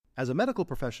As a medical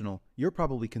professional, you're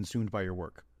probably consumed by your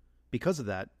work. Because of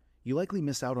that, you likely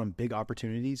miss out on big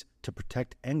opportunities to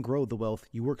protect and grow the wealth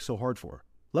you work so hard for.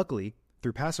 Luckily,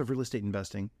 through passive real estate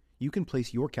investing, you can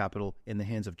place your capital in the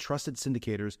hands of trusted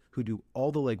syndicators who do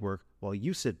all the legwork while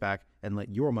you sit back and let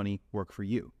your money work for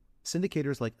you.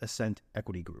 Syndicators like Ascent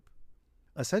Equity Group.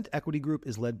 Ascent Equity Group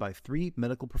is led by 3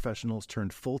 medical professionals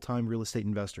turned full-time real estate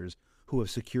investors who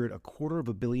have secured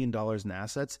 $250 million in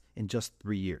assets in just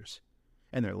 3 years.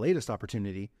 And their latest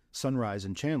opportunity, Sunrise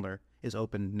in Chandler, is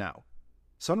open now.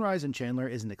 Sunrise in Chandler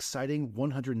is an exciting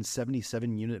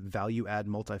 177-unit value-add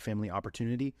multifamily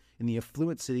opportunity in the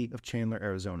affluent city of Chandler,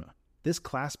 Arizona. This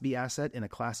Class B asset in a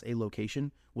Class A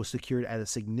location was secured at a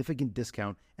significant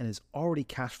discount and is already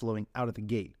cash flowing out of the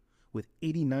gate, with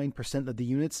 89% of the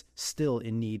units still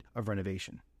in need of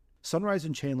renovation. Sunrise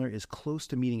in Chandler is close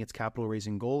to meeting its capital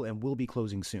raising goal and will be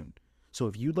closing soon. So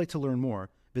if you'd like to learn more,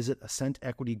 visit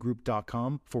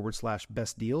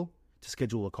ascentequitygroup.com/best deal to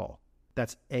schedule a call.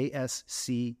 That's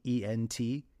ASCENT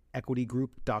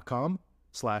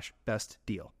equitygroup.com/best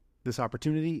deal. This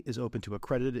opportunity is open to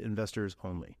accredited investors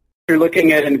only. If you're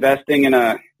looking at investing in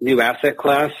a new asset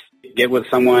class, get with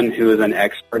someone who is an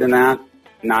expert in that,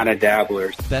 not a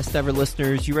dabbler. Best ever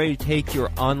listeners, you ready to take your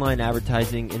online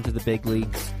advertising into the big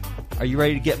leagues? Are you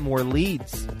ready to get more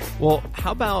leads? Well,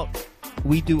 how about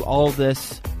we do all of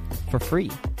this for free?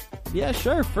 Yeah,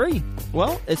 sure, free.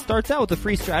 Well, it starts out with a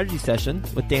free strategy session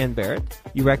with Dan Barrett.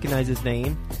 You recognize his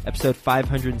name, episode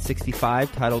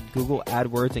 565, titled Google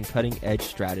AdWords and Cutting Edge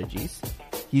Strategies.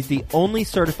 He's the only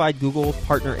certified Google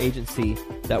partner agency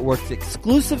that works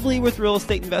exclusively with real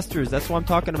estate investors. That's why I'm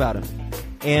talking about him.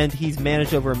 And he's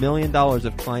managed over $1 million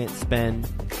of client spend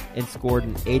and scored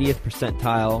an 80th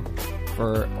percentile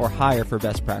or higher for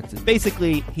best practices.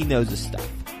 Basically, he knows his stuff.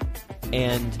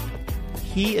 And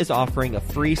he is offering a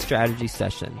free strategy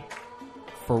session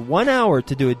for 1 hour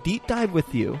to do a deep dive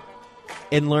with you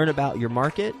and learn about your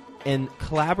market and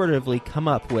collaboratively come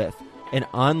up with an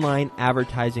online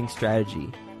advertising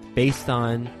strategy based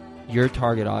on your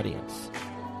target audience.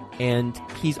 And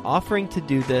he's offering to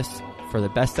do this for the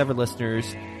best ever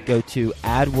listeners. Go to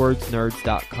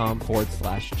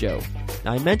adwordsnerds.com/Joe.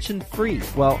 Now, I mentioned free.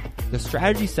 Well, the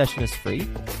strategy session is free.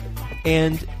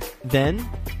 And then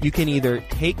you can either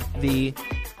take the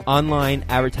online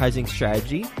advertising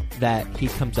strategy that he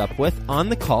comes up with on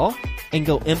the call and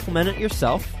go implement it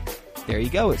yourself. There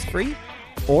you go. It's free.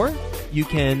 Or you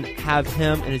can have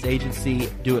him and his agency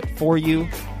do it for you.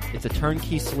 It's a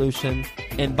turnkey solution.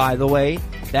 And by the way,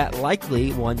 that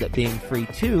likely winds up being free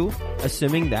too,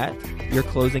 assuming that you're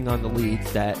closing on the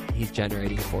leads that he's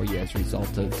generating for you as a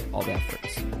result of all the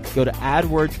efforts. Go to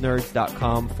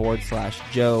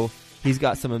adwordsnerds.com/Joe. He's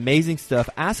got some amazing stuff.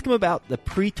 Ask him about the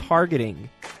pre-targeting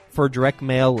for direct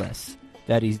mail lists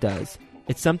that he does.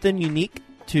 It's something unique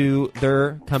to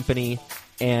their company,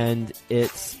 and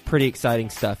it's pretty exciting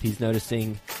stuff. He's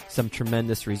noticing some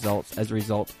tremendous results as a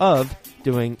result of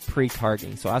doing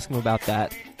pre-targeting. So ask him about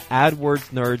that.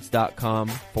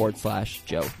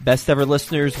 AdWordsNerds.com/Joe. Best ever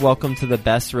listeners, welcome to the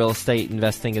best real estate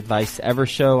investing advice ever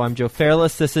show. I'm Joe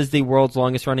Fairless. This is the world's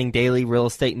longest running daily real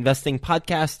estate investing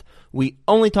podcast. We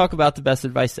only talk about the best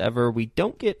advice ever. We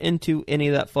don't get into any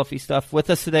of that fluffy stuff. With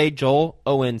us today, Joel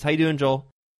Owens. How you doing, Joel?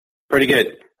 Pretty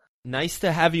good. Nice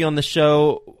to have you on the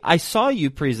show. I saw you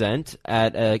present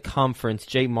at a conference.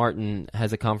 Jay Martin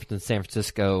has a conference in San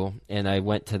Francisco, and I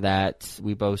went to that.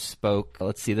 We both spoke.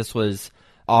 Let's see, this was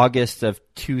August of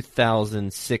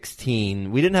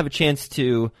 2016. We didn't have a chance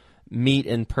to meet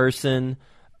in person,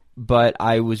 but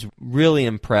I was really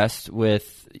impressed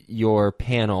with your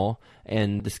panel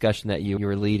and discussion that you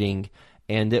were leading,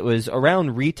 and it was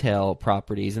around retail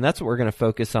properties, and that's what we're going to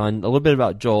focus on. A little bit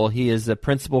about Joel. He is a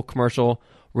principal commercial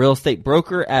real estate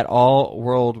broker at All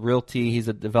World Realty. He's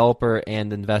a developer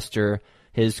and investor.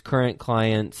 His current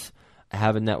clients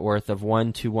have a net worth of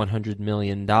 $1 to $100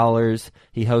 million.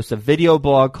 He hosts a video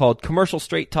blog called Commercial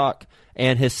Straight Talk,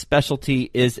 and his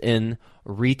specialty is in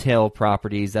retail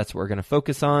properties. That's what we're going to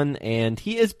focus on, and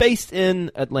he is based in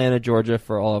Atlanta, Georgia,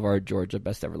 for all of our Georgia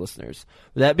best ever listeners.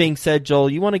 With that being said, Joel,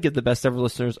 you want to give the best ever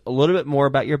listeners a little bit more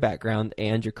about your background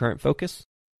and your current focus?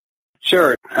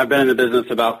 Sure. I've been in the business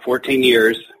about 14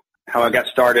 years. How I got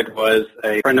started was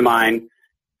a friend of mine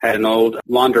had an old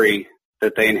laundry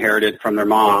that they inherited from their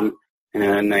mom,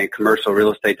 and a commercial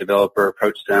real estate developer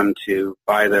approached them to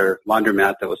buy their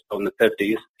laundromat that was built in the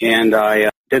 50s. And I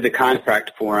did the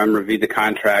contract for them, reviewed the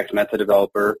contract, met the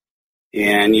developer,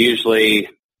 and usually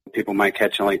people might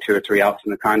catch only 2 or 3 outs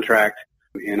in the contract,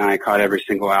 and I caught every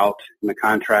single out in the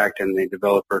contract, and the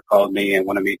developer called me and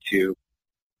wanted me to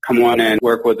come on and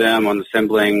work with them on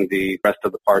assembling the rest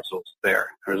of the parcels there.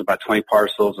 There's about 20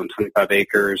 parcels on 25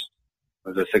 acres. It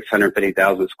was a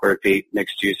 650,000 square feet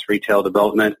mixed-use retail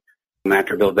development,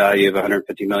 after-built value of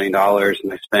 $150 million,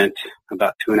 and I spent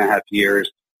about 2.5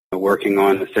 years working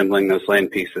on assembling those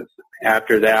land pieces.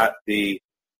 After that, the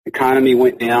economy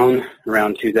went down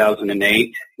around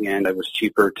 2008, and it was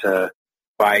cheaper to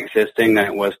buy existing than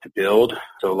it was to build,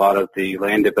 so a lot of the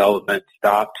land development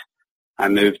stopped. I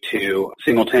moved to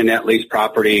single-tenant net lease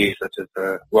properties such as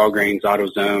the Walgreens,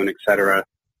 AutoZone, et cetera.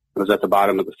 It was at the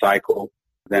bottom of the cycle.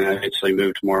 Then I eventually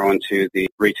moved more onto the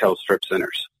retail strip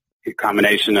centers. A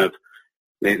combination of,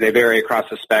 they vary across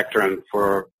the spectrum.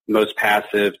 For most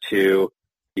passive to,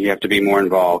 you have to be more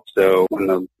involved. So on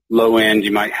the low end,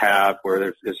 you might have,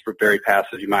 where it's very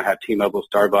passive, you might have T-Mobile,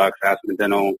 Starbucks, Aspen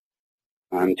Dental,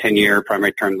 10-year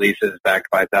primary term leases backed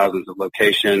by thousands of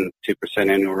locations, 2%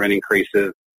 annual rent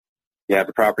increases. You have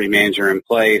the property manager in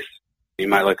place. You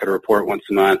might look at a report once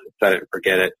a month, set it and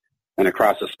forget it. And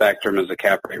across the spectrum, as the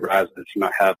cap rate rises, you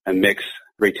might have a mixed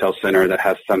retail center that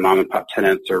has some mom-and-pop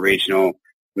tenants or regional,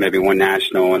 maybe one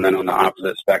national, and then on the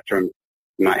opposite spectrum,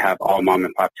 you might have all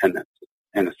mom-and-pop tenants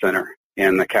in the center.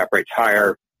 And the cap rate's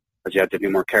higher, but you have to be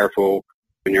more careful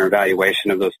in your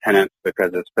evaluation of those tenants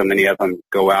because if so many of them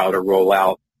go out or roll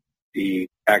out, the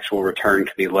actual return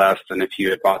can be less than if you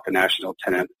had bought the national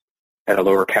tenants at a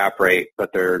lower cap rate,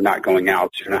 but they're not going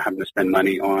out. So you're not having to spend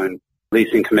money on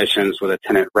leasing commissions with a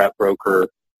tenant rep broker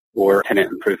or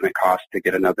tenant improvement costs to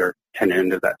get another tenant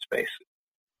into that space.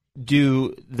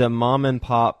 Do the mom and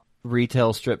pop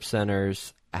retail strip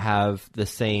centers have the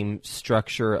same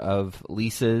structure of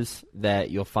leases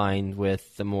that you'll find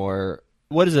with the more,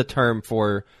 what is a term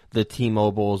for the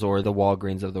T-Mobiles or the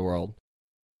Walgreens of the world?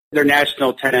 They're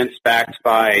national tenants backed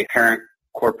by parent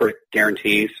corporate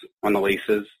guarantees on the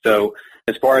leases. So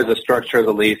as far as the structure of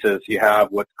the leases, you have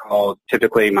what's called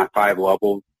typically my 5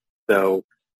 levels. So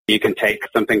you can take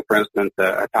something, for instance,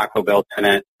 a Taco Bell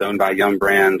tenant owned by Yum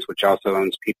Brands, which also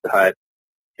owns Pizza Hut.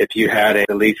 If you had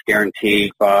a lease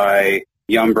guarantee by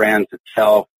Yum Brands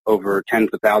itself over tens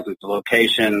of thousands of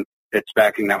locations, it's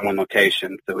backing that one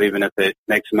location. So even if it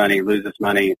makes money, loses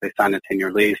money, if they sign a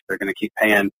 10-year lease, they're going to keep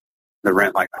paying the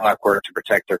rent like clockwork to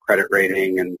protect their credit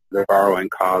rating and their borrowing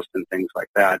costs and things like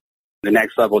that. The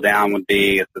next level down would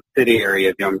be a subsidiary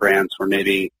of Yum Brands where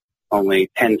maybe only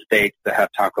 10 states that have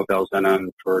Taco Bells in them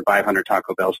for 500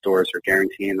 Taco Bell stores are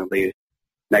guaranteeing the lease.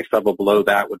 Next level below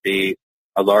that would be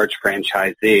a large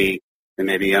franchisee that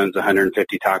maybe owns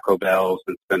 150 Taco Bells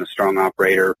and has been a strong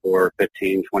operator for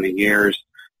 15, 20 years.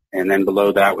 And then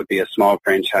below that would be a small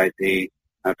franchisee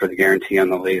for the guarantee on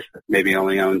the lease that maybe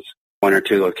only owns 1 or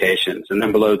 2 locations. And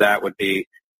then below that would be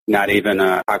not even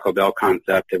a Taco Bell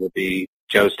concept. It would be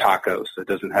Joe's Tacos. It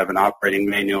doesn't have an operating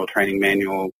manual, training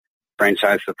manual,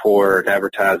 franchise support,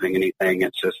 advertising, anything.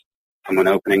 It's just someone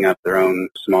opening up their own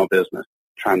small business,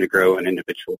 trying to grow an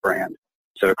individual brand.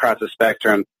 So across the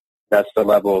spectrum, that's the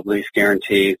level of lease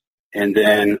guarantees. And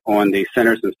then on the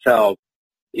centers themselves,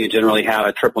 you generally have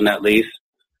a triple net lease.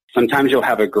 Sometimes you'll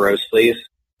have a gross lease,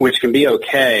 which can be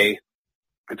okay.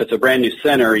 If it's a brand new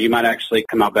center, you might actually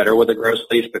come out better with a gross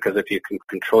lease because if you can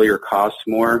control your costs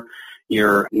more,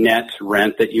 your net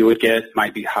rent that you would get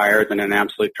might be higher than an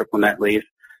absolute triple net lease.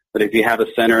 But if you have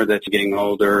a center that's getting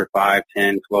older, 5,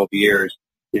 10, 12 years,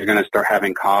 you're going to start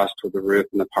having costs with the roof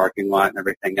and the parking lot and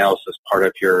everything else as part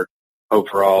of your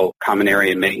overall common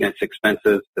area maintenance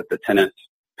expenses that the tenants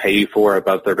pay you for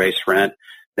above their base rent.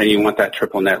 Then you want that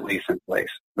triple net lease in place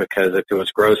because if it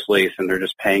was gross lease and they're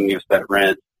just paying you that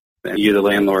rent, and you, the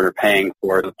landlord, are paying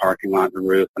for the parking lot, the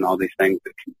roof, and all these things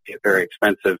that can get very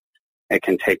expensive, it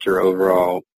can take your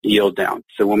overall yield down.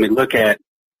 So when we look at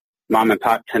mom and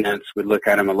pop tenants, we look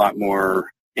at them a lot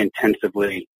more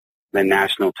intensively than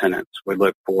national tenants. We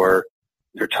look for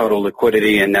their total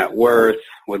liquidity and net worth.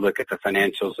 We look at the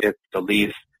financials. If the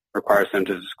lease requires them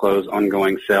to disclose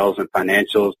ongoing sales and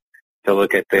financials, to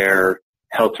look at their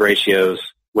health ratios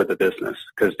with the business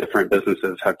because different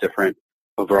businesses have different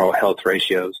overall health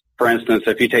ratios. For instance,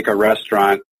 if you take a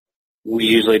restaurant, we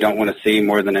usually don't want to see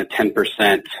more than a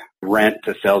 10% rent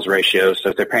to sales ratio. So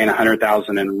if they're paying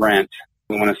 $100,000 in rent,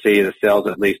 we want to see the sales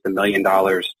at least $1 million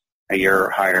a year or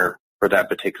higher for that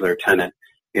particular tenant.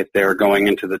 If they're going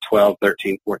into the 12,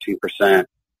 13, 14%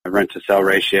 rent to sell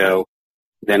ratio,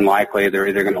 then likely they're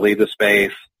either going to leave the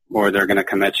space or they're going to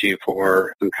commit you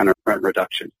for some kind of rent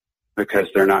reduction because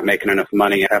they're not making enough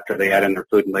money after they add in their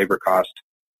food and labor cost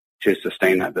to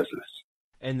sustain that business.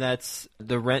 And that's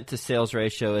the rent to sales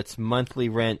ratio. It's monthly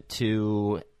rent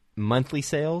to monthly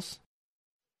sales?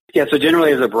 Yeah, so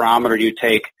generally as a barometer you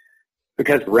take,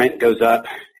 because rent goes up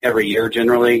every year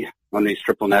generally, on these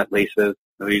triple net leases.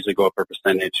 They'll usually go up a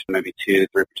percentage, maybe 2-3%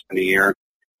 a year.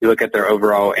 You look at their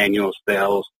overall annual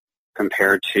sales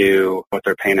compared to what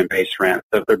they're paying in base rent.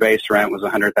 So if their base rent was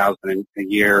 $100,000 a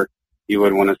year, you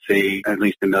would want to see at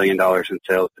least $1 million in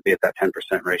sales to be at that 10%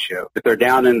 ratio. If they're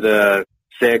down in the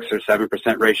 6 or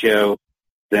 7% ratio,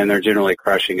 then they're generally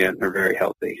crushing it and they're very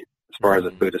healthy as far as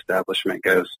a food establishment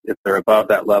goes. If they're above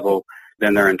that level,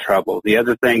 then they're in trouble. The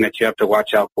other thing that you have to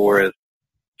watch out for is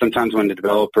sometimes when the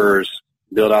developers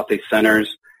build out these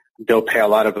centers, they'll pay a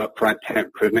lot of upfront tenant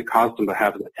improvement costs on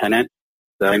behalf of the tenant.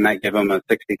 So they might give them a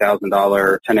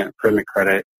 $60,000 tenant improvement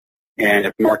credit. And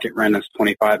if market rent is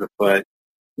 $25 a foot,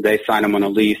 they sign them on a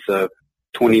lease of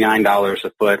 $29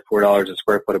 a foot, $4 a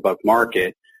square foot above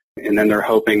market. And then they're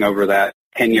hoping over that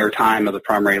 10-year time of the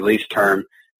primary lease term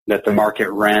that the market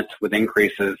rent with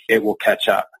increases, it will catch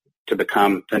up to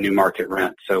become the new market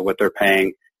rent. So what they're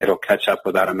paying, it'll catch up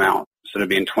with that amount. So it'll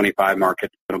be in 25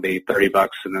 market, it'll be $30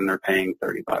 and then they're paying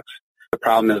 $30. The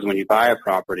problem is when you buy a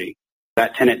property,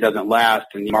 that tenant doesn't last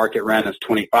and the market rent is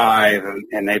 25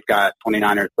 and they've got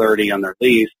 29 or 30 on their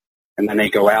lease and then they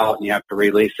go out and you have to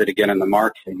release it again in the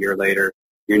market a year later.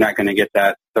 You're not going to get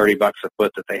that $30 a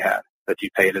foot that they had that you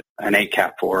paid an 8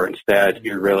 cap for. Instead,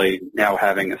 you're really now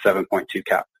having a 7.2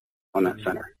 cap on that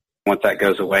center once that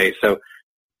goes away. So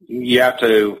you have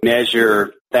to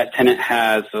measure that tenant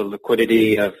has a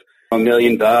liquidity of $1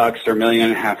 million or $1.5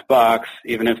 million,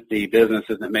 even if the business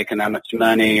isn't making that much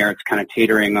money or it's kind of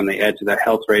teetering on the edge of that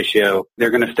health ratio, they're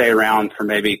going to stay around for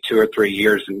maybe 2 or 3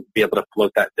 years and be able to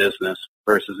float that business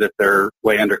versus if they're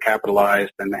way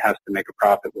undercapitalized and they have to make a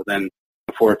profit within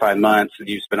 4 or 5 months and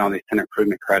you spend all these tenant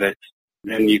improvement credits,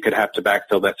 then you could have to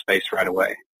backfill that space right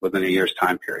away within a year's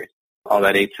time period. All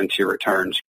that eats into your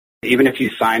returns. Even if you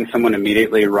sign someone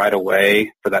immediately right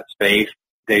away for that space,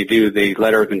 they do the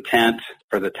letter of intent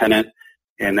for the tenant,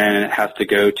 and then it has to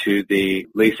go to the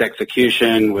lease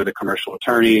execution with the commercial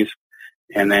attorneys,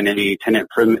 and then any tenant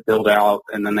improvement build out,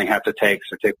 and then they have to take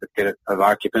certificate of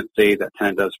occupancy that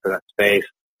tenant does for that space.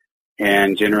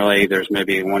 And generally, there's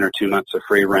maybe 1 or 2 months of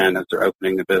free rent as they're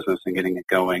opening the business and getting it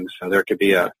going. So there could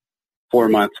be a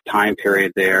 4-month time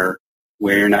period there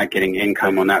where you're not getting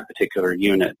income on that particular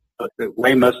unit. But the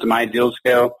way most of my deals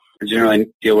go, I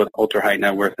generally deal with ultra-high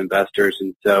net worth investors.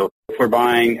 And so if we're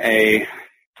buying a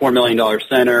 $4 million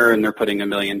center and they're putting $1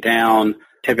 million down,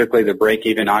 typically the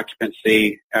break-even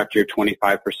occupancy after you're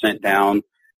 25% down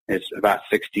is about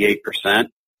 68%.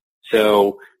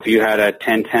 So if you had a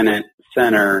 10-tenant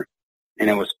center and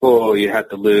it was full, you'd have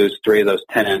to lose 3 of those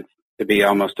tenants to be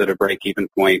almost at a break-even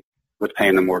point with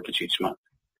paying the mortgage each month.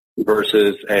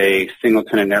 Versus a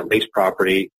single-tenant net lease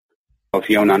property, if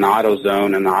you own an auto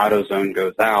zone and the auto zone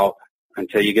goes out,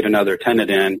 until you get another tenant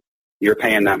in, you're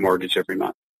paying that mortgage every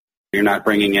month. You're not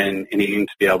bringing in anything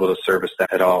to be able to service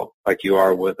that at all, like you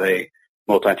are with a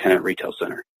multi-tenant retail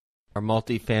center. Our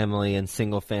multifamily and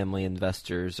single-family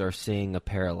investors are seeing a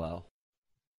parallel.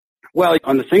 Well,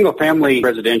 on the single-family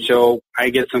residential, I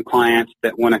get some clients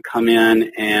that want to come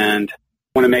in and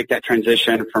want to make that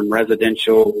transition from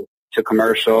residential to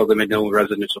commercial. They've been dealing with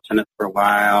residential tenants for a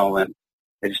while, and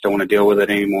they just don't want to deal with it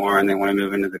anymore, and they want to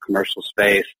move into the commercial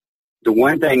space. The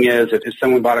one thing is, if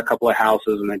someone bought a couple of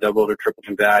houses and they doubled or tripled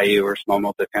in value or small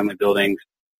multifamily buildings,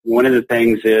 one of the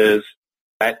things is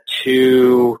that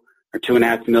 $2 or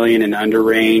 $2.5 million and under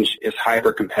range is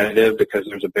hyper competitive because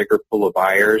there's a bigger pool of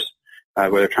buyers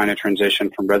where they're trying to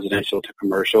transition from residential to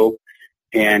commercial.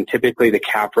 And typically the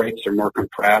cap rates are more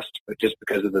compressed, but just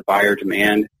because of the buyer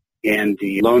demand, and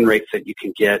the loan rates that you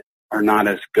can get are not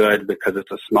as good because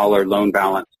it's a smaller loan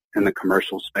balance in the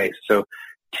commercial space. So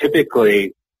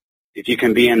typically, if you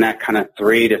can be in that kind of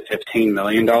 $3 to $15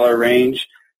 million range,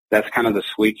 that's kind of the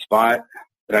sweet spot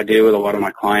that I do with a lot of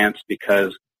my clients,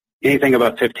 because anything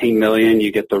above $15 million,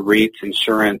 you get the REITs,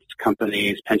 insurance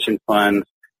companies, pension funds.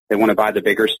 They want to buy the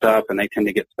bigger stuff, and they tend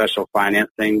to get special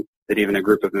financing that even a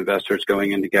group of investors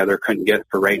going in together couldn't get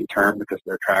for rate and term because of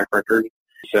their track record.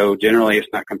 So generally, it's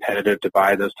not competitive to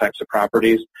buy those types of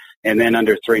properties. And then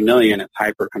under $3 million, it's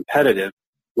hyper competitive.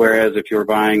 Whereas if you're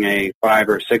buying a $5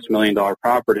 or $6 million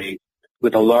property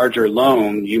with a larger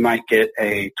loan, you might get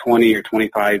a 20 or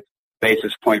 25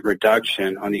 basis point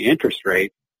reduction on the interest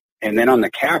rate. And then on the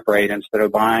cap rate, instead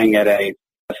of buying at a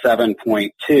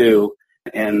 7.2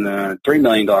 in the $3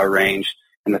 million range,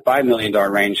 in the $5 million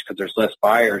range, because there's less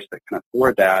buyers that can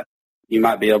afford that, you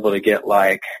might be able to get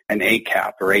like an 8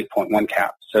 cap or 8.1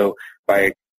 cap. So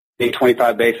by getting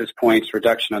 25 basis points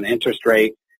reduction on the interest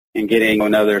rate and getting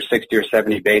another 60 or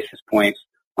 70 basis points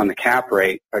on the cap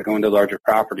rate by going to larger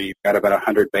property, you've got about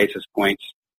 100 basis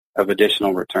points of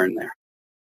additional return there.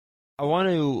 I want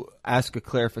to ask a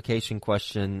clarification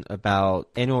question about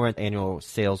annual rent annual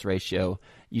sales ratio.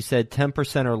 You said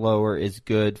 10% or lower is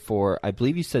good for, I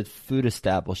believe you said food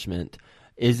establishment.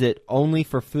 Is it only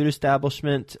for food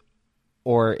establishment,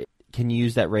 or can you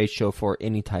use that ratio for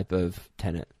any type of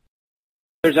tenant?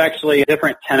 There's actually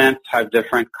different tenants have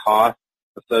different costs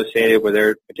associated with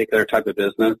their particular type of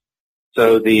business.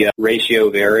 So the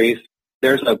ratio varies.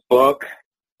 There's a book.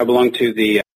 I belong to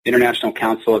the International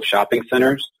Council of Shopping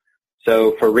Centers.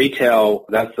 So for retail,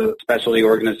 that's a specialty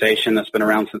organization that's been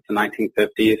around since the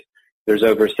 1950s. There's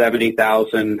over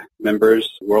 70,000 members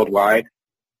worldwide,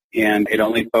 and it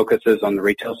only focuses on the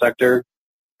retail sector.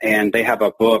 And they have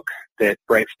a book that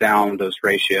breaks down those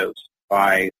ratios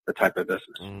by the type of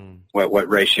business, what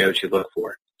ratios you look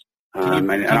for. Can you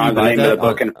buy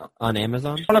that on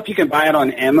Amazon? I don't know if you can buy it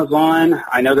on Amazon.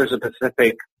 I know there's a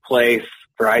specific place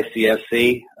for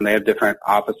ICSC, and they have different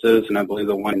offices, and I believe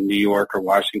the one in New York or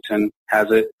Washington has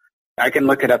it. I can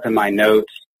look it up in my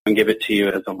notes and give it to you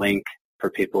as a link for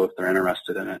people if they're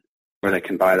interested in it, where they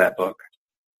can buy that book.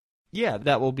 Yeah,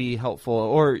 that will be helpful.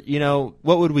 Or,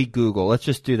 what would we Google? Let's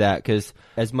just do that, because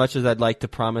as much as I'd like to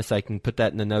promise I can put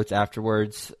that in the notes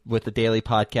afterwards with the daily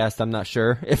podcast, I'm not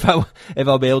sure if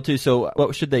I'll be able to. So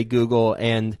what should they Google?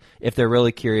 And if they're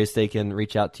really curious, they can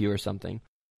reach out to you or something.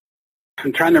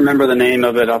 I'm trying to remember the name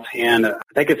of it offhand. I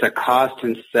think it's a cost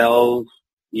and sales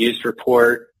use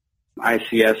report,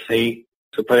 ICSC.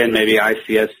 So put in maybe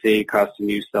ICSC, cost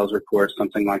and use sales report,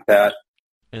 something like that.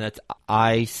 And that's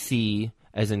IC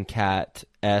as in cat,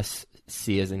 SC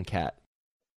as in cat.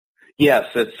 Yes,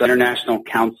 it's the International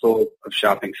Council of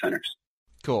Shopping Centers.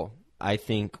 Cool. I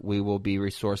think we will be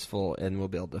resourceful and we'll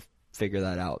be able to figure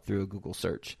that out through a Google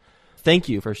search. Thank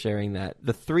you for sharing that.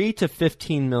 The $3 to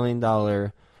 $15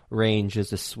 million range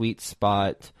is a sweet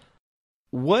spot.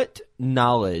 What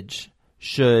knowledge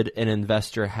should an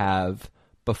investor have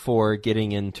before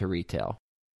getting into retail?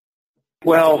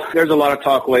 Well, there's a lot of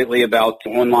talk lately about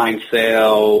online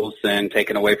sales and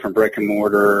taking away from brick and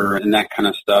mortar and that kind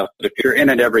of stuff. But if you're in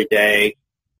it every day,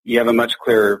 you have a much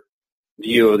clearer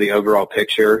view of the overall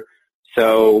picture.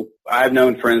 So I've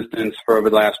known, for instance, for over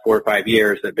the last 4 or 5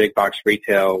 years that big box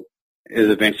retail is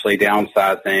eventually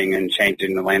downsizing and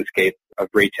changing the landscape of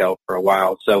retail for a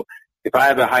while. So if I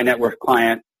have a high net worth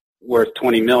client worth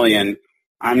 $20 million,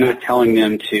 I'm not telling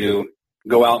them to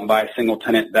go out and buy a single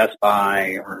tenant Best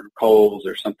Buy or Kohl's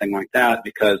or something like that,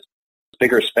 because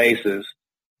bigger spaces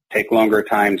take longer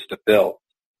times to fill.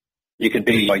 You could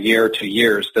be a year or 2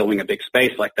 years filling a big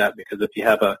space like that, because if you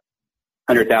have a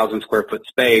 100,000 square foot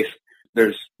space,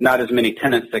 there's not as many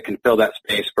tenants that can fill that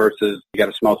space versus you got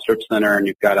a small strip center and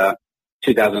you've got a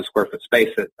 2,000 square foot space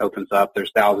that opens up.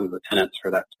 There's thousands of tenants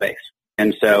for that space.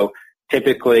 And so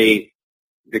typically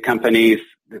the companies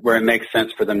where it makes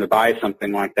sense for them to buy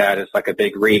something like that is like a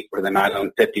big REIT where they might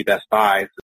own 50 Best Buys.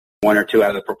 1 or 2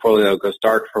 out of the portfolio goes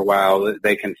dark for a while.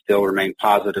 They can still remain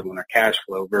positive on their cash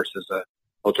flow versus a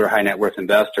ultra high net worth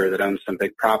investor that owns some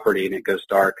big property and it goes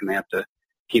dark and they have to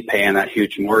keep paying that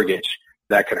huge mortgage.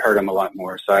 That could hurt them a lot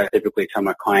more. So I typically tell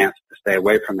my clients to stay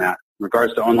away from that. In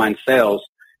regards to online sales,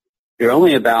 they're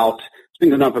only about, it's been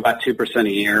going up about 2%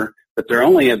 a year, but they're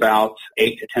only about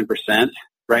 8 to 10%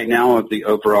 right now of the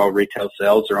overall retail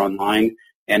sales are online.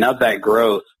 And of that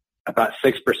growth, about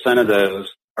 6% of those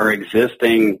are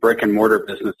existing brick and mortar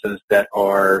businesses that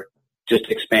are just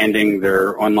expanding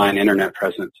their online internet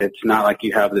presence. It's not like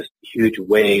you have this huge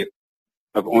wave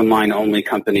of online only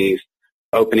companies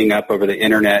opening up over the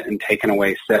internet and taking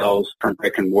away sales from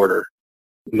brick and mortar.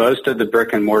 Most of the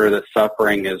brick and mortar that's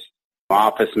suffering is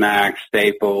OfficeMax,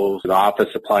 Staples, the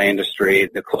office supply industry.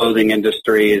 The clothing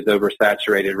industry is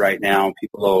oversaturated right now.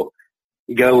 People will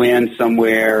go in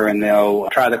somewhere and they'll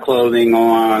try the clothing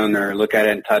on or look at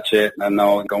it and touch it, and then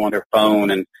they'll go on their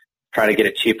phone and try to get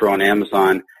it cheaper on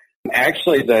Amazon.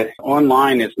 Actually, the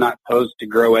online is not posed to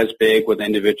grow as big with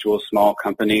individual small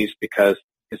companies because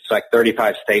it's like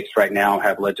 35 states right now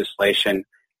have legislation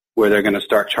where they're going to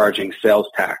start charging sales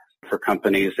tax for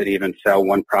companies that even sell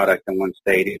one product in one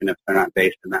state, even if they're not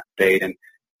based in that state. And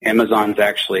Amazon's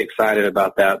actually excited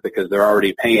about that because they're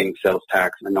already paying sales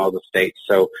tax in all the states.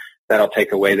 So that'll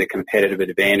take away the competitive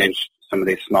advantage some of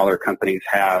these smaller companies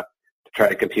have to try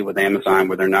to compete with Amazon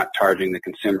where they're not charging the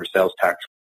consumer sales tax.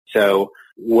 So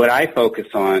what I focus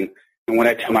on and what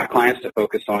I tell my clients to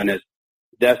focus on is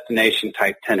destination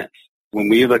type tenants. When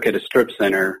we look at a strip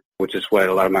center, which is what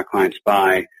a lot of my clients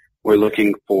buy, we're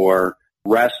looking for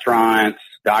restaurants,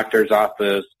 doctor's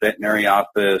office, veterinary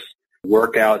office,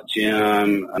 workout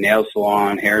gym, a nail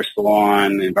salon, hair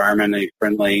salon, environmentally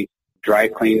friendly, dry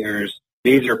cleaners.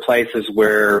 These are places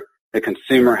where the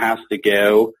consumer has to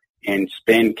go and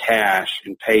spend cash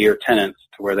and pay your tenants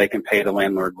to where they can pay the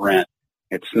landlord rent.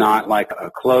 It's not like a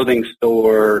clothing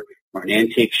store or an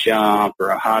antique shop or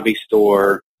a hobby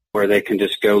store where they can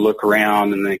just go look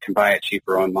around and they can buy it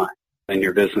cheaper online and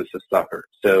your business has suffered.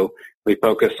 So we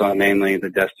focus on mainly the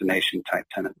destination type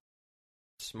tenant.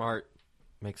 Smart.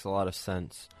 Makes a lot of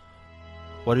sense.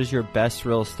 What is your best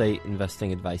real estate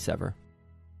investing advice ever?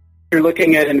 If you're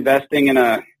looking at investing in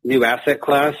a new asset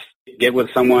class, get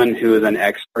with someone who is an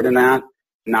expert in that,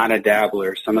 not a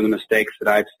dabbler. Some of the mistakes that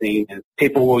I've seen is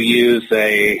people will use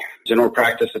a general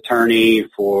practice attorney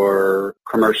for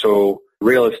commercial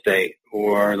real estate,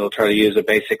 or they'll try to use a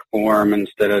basic form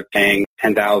instead of paying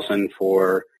 $10,000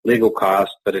 for legal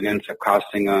costs, but it ends up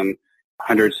costing them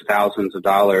hundreds of thousands of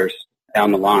dollars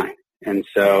down the line. And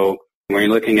so when you're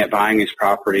looking at buying these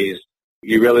properties,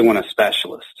 you really want a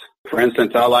specialist. For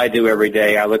instance, all I do every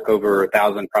day, I look over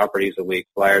 1,000 properties a week,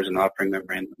 flyers and offering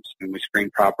memorandums, and we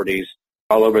screen properties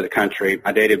all over the country.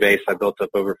 My database I built up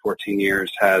over 14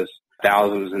 years has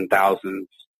thousands and thousands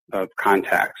of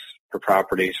contacts for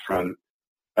properties, from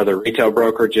other retail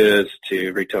brokerages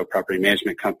to retail property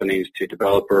management companies to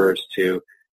developers to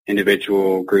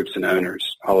individual groups and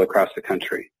owners all across the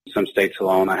country. In some states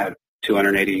alone, I have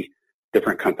 280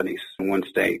 different companies in one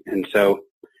state. And so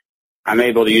I'm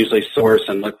able to usually source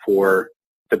and look for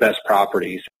the best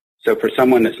properties. So for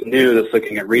someone that's new that's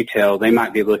looking at retail, they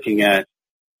might be looking at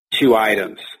 2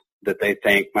 items that they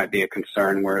think might be a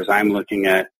concern, whereas I'm looking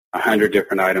at 100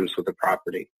 different items with the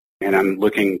property. And I'm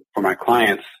looking for my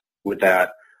clients with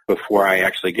that before I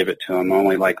actually give it to them.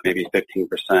 Only like maybe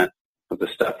 15% of the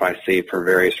stuff I see for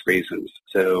various reasons.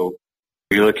 So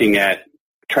you're looking at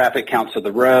traffic counts of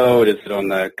the road. Is it on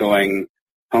the going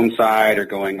home side or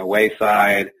going away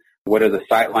side? What are the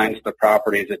sight lines of the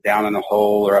property? Is it down in a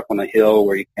hole or up on a hill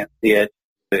where you can't see it?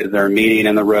 Is there a median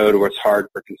in the road where it's hard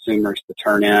for consumers to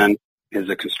turn in? Is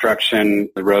the construction,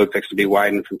 the road fixed to be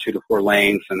widened from 2 to 4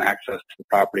 lanes, and access to the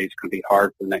property is going to be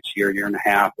hard for the next year, year and a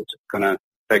half? Is it going to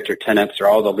affect your tenants? Are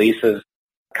all the leases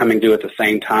coming due at the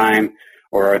same time,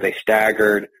 or are they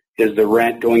staggered? Is the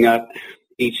rent going up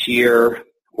each year,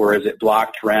 or is it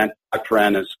blocked rent? Blocked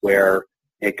rent is where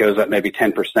it goes up maybe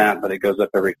 10%, but it goes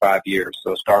up every 5 years.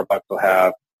 So Starbucks will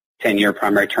have 10-year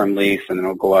primary term lease, and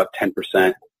it'll go up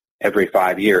 10% every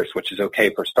 5 years, which is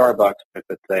okay for Starbucks. If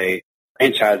it's a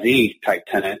franchisee type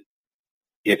tenant,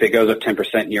 if it goes up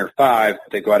 10% in year 5,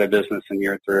 if they go out of business in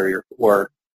year 3 or year 4,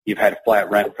 you've had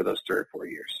flat rent for those 3 or 4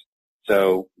 years.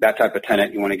 So that type of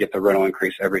tenant, you want to get the rental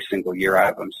increase every single year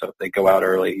out of them. So if they go out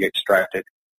early, you extracted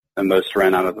the most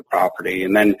rent out of the property.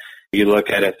 And then you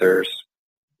look at if there's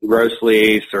gross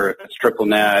lease or if it's triple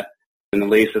net, and the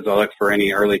leases, I'll look for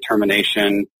any early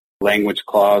termination, language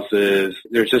clauses.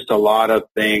 There's just a lot of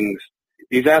things.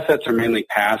 These assets are mainly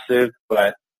passive,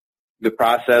 but the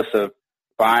process of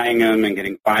buying them and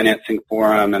getting financing for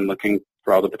them and looking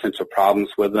for all the potential problems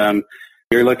with them,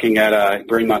 you're looking at a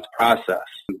 3-month process.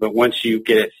 But once you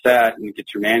get it set and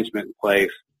get your management in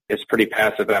place, it's pretty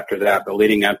passive after that. But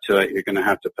leading up to it, you're going to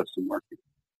have to put some work in.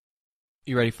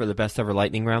 You ready for the best ever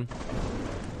lightning round?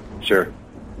 Sure.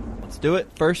 Let's do it.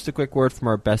 First, a quick word from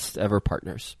our best ever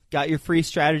partners. Got your free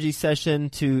strategy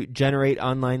session to generate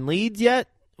online leads yet?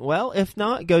 Well, if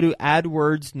not, go to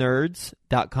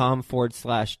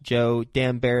adwordsnerds.com/Joe.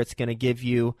 Dan Barrett's going to give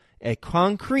you a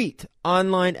concrete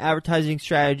online advertising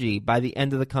strategy by the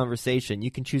end of the conversation. You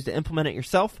can choose to implement it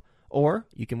yourself, or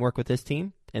you can work with this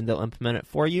team and they'll implement it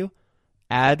for you.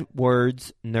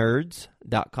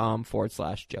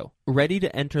 adwordsnerds.com/Joe. Ready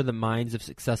to enter the minds of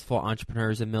successful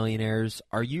entrepreneurs and millionaires?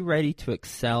 Are you ready to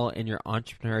excel in your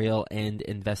entrepreneurial and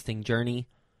investing journey?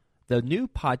 The new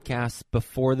podcast,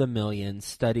 Before the Millions,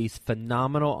 studies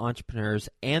phenomenal entrepreneurs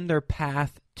and their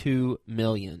path to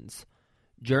millions.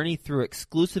 Journey through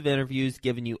exclusive interviews,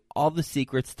 giving you all the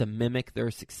secrets to mimic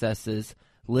their successes.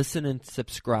 Listen and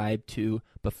subscribe to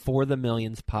Before the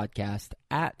Millions podcast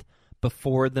at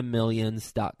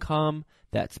beforethemillions.com.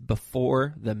 That's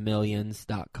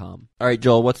beforethemillions.com. All right,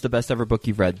 Joel, what's the best ever book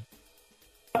you've read?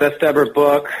 Best ever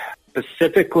book,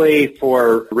 specifically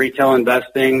for retail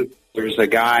investing, there's a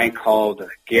guy called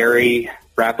Gary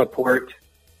Rappaport,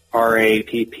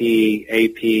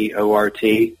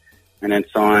 Rappaport, and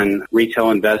it's on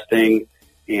retail investing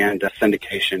and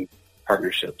syndication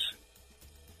partnerships.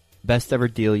 Best ever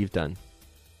deal you've done?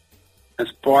 As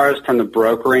far as from the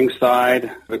brokering side,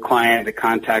 the client that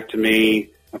contacted me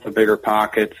with a Bigger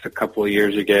Pockets a couple of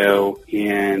years ago,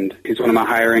 and he's one of my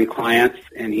higher-end clients,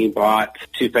 and he bought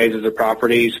 2 phases of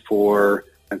properties for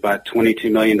about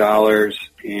 $22 million,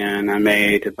 and I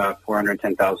made about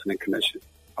 $410,000 in commission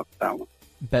off that one.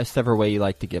 Best ever way you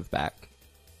like to give back?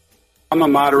 I'm a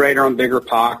moderator on Bigger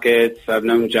Pockets. I've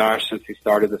known Josh since he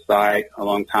started the site a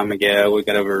long time ago. We've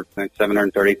got over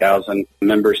 730,000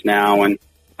 members now, and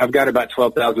I've got about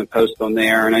 12,000 posts on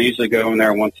there, and I usually go in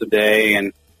there once a day,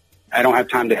 and I don't have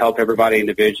time to help everybody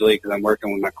individually because I'm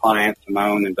working with my clients and my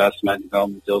own investment and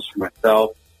development deals for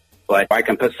myself. But I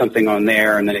can put something on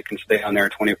there, and then it can stay on there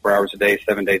 24 hours a day,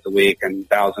 7 days a week, and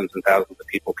thousands of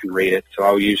people can read it. So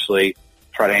I'll usually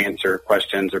try to answer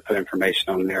questions or put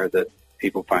information on there that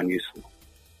people find useful.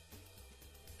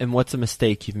 And what's a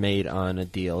mistake you've made on a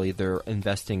deal, either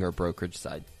investing or brokerage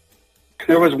side?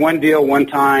 There was one deal one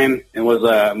time. It was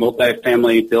a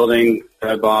multi-family building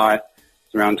that I bought.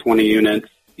 It's around 20 units,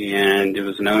 and it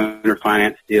was an owner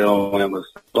finance deal, and it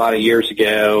was a lot of years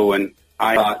ago, and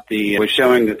I thought it was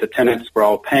showing that the tenants were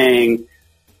all paying,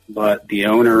 but the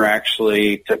owner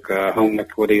actually took a home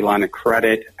equity line of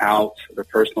credit out of their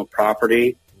personal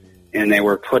property, and they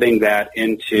were putting that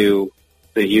into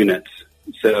the units.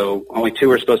 So only 2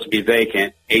 were supposed to be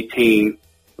vacant, 18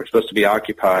 were supposed to be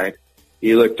occupied.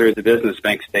 You look through the business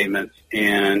bank statements,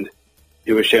 and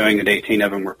it was showing that 18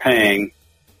 of them were paying,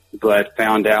 but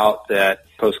found out that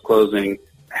post-closing,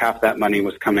 half that money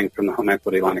was coming from the home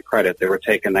equity line of credit. They were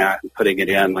taking that and putting it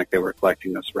in like they were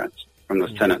collecting those rents from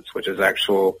those tenants, which is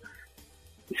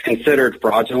it's considered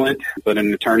fraudulent, but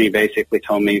an attorney basically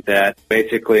told me that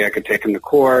basically I could take them to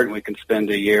court and we can spend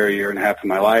a year and a half of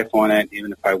my life on it.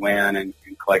 Even if I win and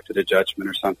collected a judgment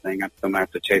or something, I'm still going to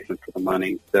have to chase them for the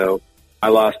money. So I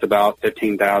lost about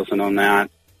 $15,000 on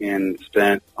that and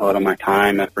spent a lot of my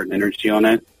time, effort, and energy on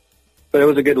it. But it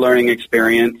was a good learning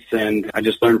experience, and I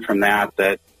just learned from that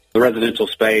the residential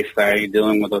space,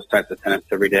 dealing with those types of tenants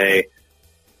every day,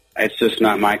 it's just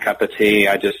not my cup of tea.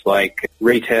 I just like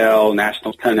retail,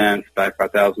 national tenants, backed by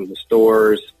thousands of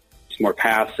stores. It's more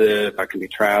passive. I can be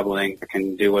traveling. I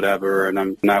can do whatever, and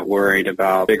I'm not worried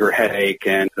about bigger headache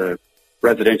and the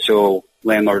residential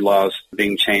landlord laws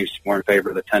being changed more in favor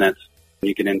of the tenants. When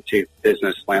you get into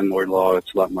business landlord law,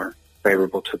 it's a lot more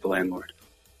favorable to the landlord.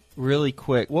 Really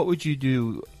quick, what would you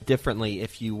do differently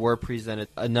if you were presented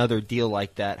another deal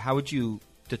like that? How would you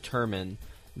determine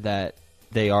that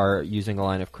they are using a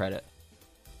line of credit?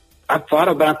 I've thought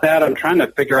about that. I'm trying to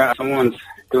figure out if someone's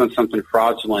doing something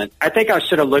fraudulent. I think I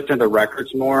should have looked into the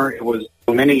records more. It was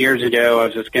many years ago. I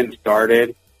was just getting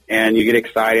started, and you get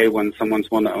excited when someone's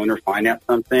wanting to own or finance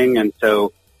something. And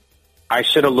so I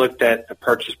should have looked at the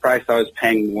purchase price I was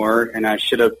paying more, and I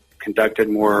should have conducted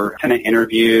more tenant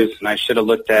interviews, and I should have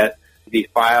looked at the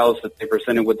files that they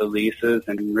presented with the leases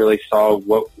and really saw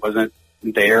what wasn't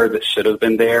there that should have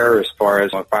been there as far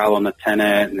as a file on the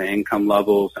tenant and the income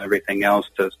levels and everything else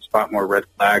to spot more red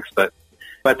flags. But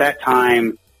at that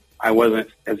time, I wasn't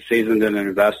as seasoned an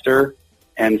investor.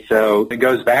 And so it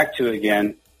goes back to,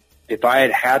 again, if I had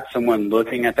had someone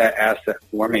looking at that asset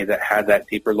for me that had that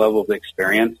deeper level of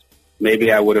experience,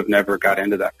 maybe I would have never got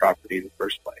into that property in the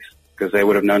first place because they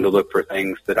would have known to look for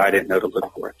things that I didn't know to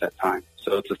look for at that time.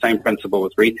 So it's the same principle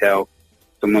with retail.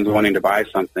 Someone's wanting to buy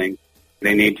something.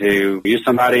 They need to use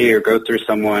somebody or go through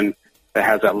someone that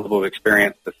has that level of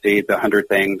experience to see the 100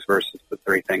 things versus the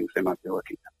 3 things they might be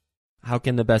looking at. How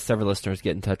can the Best Ever listeners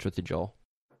get in touch with you, Joel?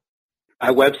 My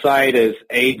website is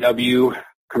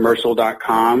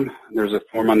awcommercial.com. There's a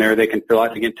form on there they can fill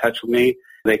out to get in touch with me.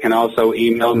 They can also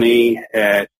email me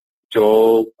at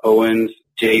Joel Owens,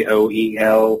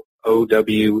 JoelOwens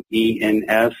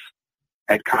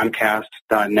at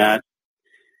Comcast.net.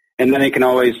 And then they can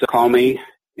always call me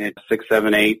at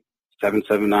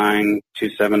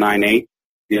 678-779-2798.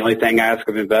 The only thing I ask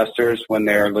of investors when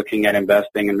they're looking at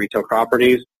investing in retail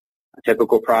properties, a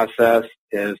typical process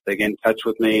is they get in touch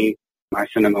with me. I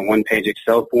send them a one-page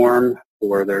Excel form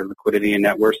for their liquidity and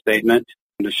net worth statement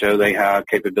to show they have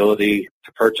capability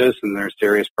to purchase and they're a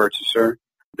serious purchaser.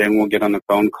 Then we'll get on the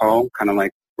phone call, kind of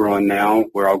like we're on now,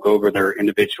 where I'll go over their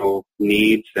individual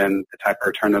needs and the type of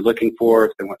return they're looking for,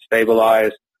 if they want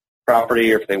stabilized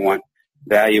property or if they want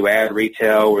value-add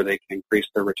retail where they can increase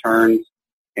their returns.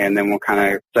 And then we'll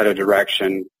kind of set a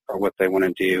direction for what they want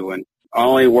to do. And I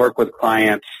only work with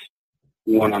clients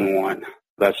one-on-one.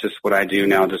 That's just what I do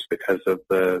now just because of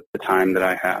the time that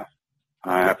I have.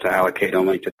 I have to allocate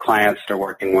only to clients that are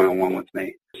working one-on-one with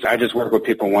me. So I just work with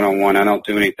people one-on-one. I don't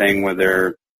do anything where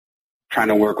they're trying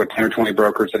to work with 10 or 20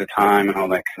 brokers at a time and all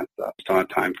that kind of stuff. Just don't have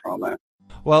time for all that.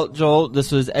 Well, Joel,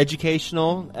 this was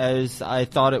educational as I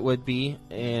thought it would be,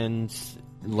 and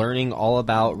learning all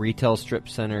about retail strip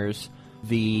centers,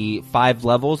 the 5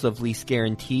 levels of lease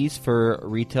guarantees for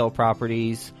retail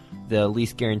properties, the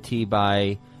lease guarantee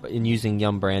in using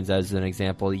Yum Brands as an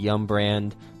example. The Yum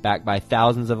brand, backed by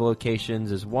thousands of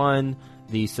locations, is one.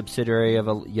 The subsidiary of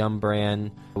a Yum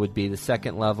brand would be the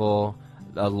second level.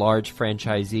 A large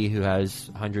franchisee who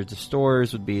has hundreds of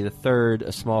stores would be the third.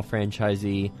 A small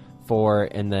franchisee, 4,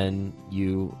 and then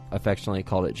you affectionately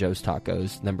called it Joe's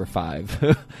Tacos, number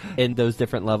 5. And those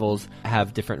different levels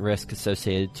have different risks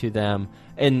associated to them.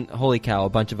 And holy cow, a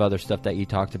bunch of other stuff that you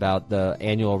talked about. The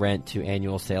annual rent to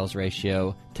annual sales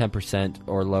ratio, 10%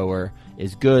 or lower,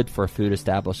 is good for food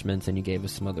establishments, and you gave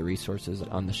us some other resources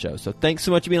on the show. So thanks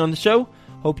so much for being on the show.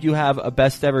 Hope you have a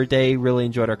best ever day. Really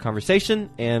enjoyed our conversation,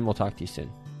 and we'll talk to you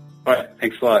soon. All right.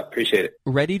 Thanks a lot. Appreciate it.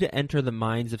 Ready to enter the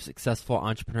minds of successful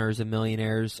entrepreneurs and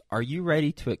millionaires? Are you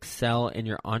ready to excel in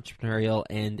your entrepreneurial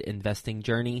and investing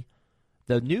journey?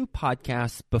 The new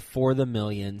podcast, Before the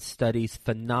Millions, studies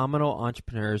phenomenal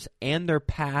entrepreneurs and their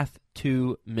path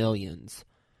to millions.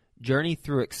 Journey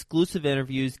through exclusive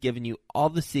interviews, giving you all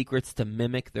the secrets to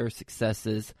mimic their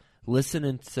successes. Listen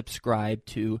and subscribe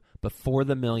to Before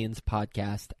the Millions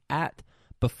podcast at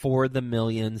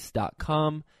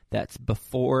beforethemillions.com. That's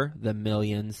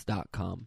beforethemillions.com.